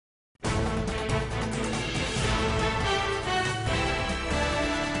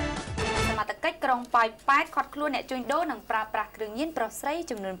កិច្ចក្រុងប៉ោយប៉ែតខាត់ខ្លួនអ្នកជួញដូរនិងប្រើប្រាស់គ្រឿងញៀនប្រុសស្រី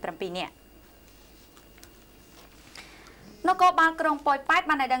ចំនួន7នាក់នគរបាលក្រុងប៉ោយប៉ែត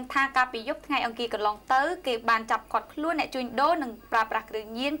បានឲ្យដឹងថាកាលពីយប់ថ្ងៃអង្គារកន្លងទៅគេបានចាប់ឃាត់ខ្លួនអ្នកជួញដូរនិងប្រើប្រាស់គ្រឿង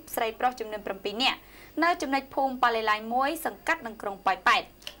ញៀនស្រីប្រុសចំនួន7នាក់នៅចំណុចភូមិប៉ាឡេឡៃ1សង្កាត់នឹងក្រុងប៉ោយប៉ែត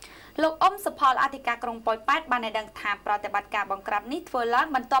លោកអ៊ំសុផលអធិការក្រុងប៉ោយប៉ែតបានឲ្យដឹងថាប្រតិបត្តិការបង្ក្រាបនេះធ្វើឡើង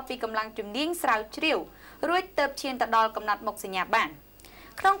បន្ទាប់ពីកម្លាំងជំនាញស្រាវជ្រាវរួចទើបឈានទៅដល់កំណត់មុខសញ្ញាបាន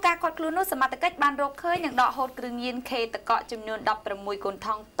ក្នុងការឃាត់ខ្លួននោះសមត្ថកិច្ចបានរកឃើញនិងដកហូតគ្រឿងញៀនខេតកកចំនួន16កូនថ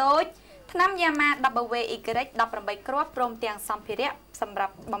ងតូចថ្នាំយ៉ាម៉ា WY 18គ្រាប់ព្រមទាំងសម្ភារៈសម្រា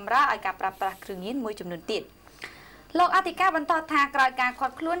ប់បម្រើឲ្យការប្រើប្រាស់គ្រឿងញៀនមួយចំនួនទៀតលោកអធិការបន្តថាក្រោយការឃា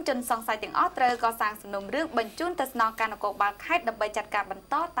ត់ខ្លួនជនសង្ស័យទាំងអស់ត្រូវកសាងសំណុំរឿងបញ្ជូនទៅស្នងការនគរបាលខេត្តដើម្បីចាត់ការបន្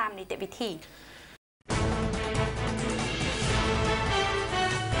តតាមនីតិវិធី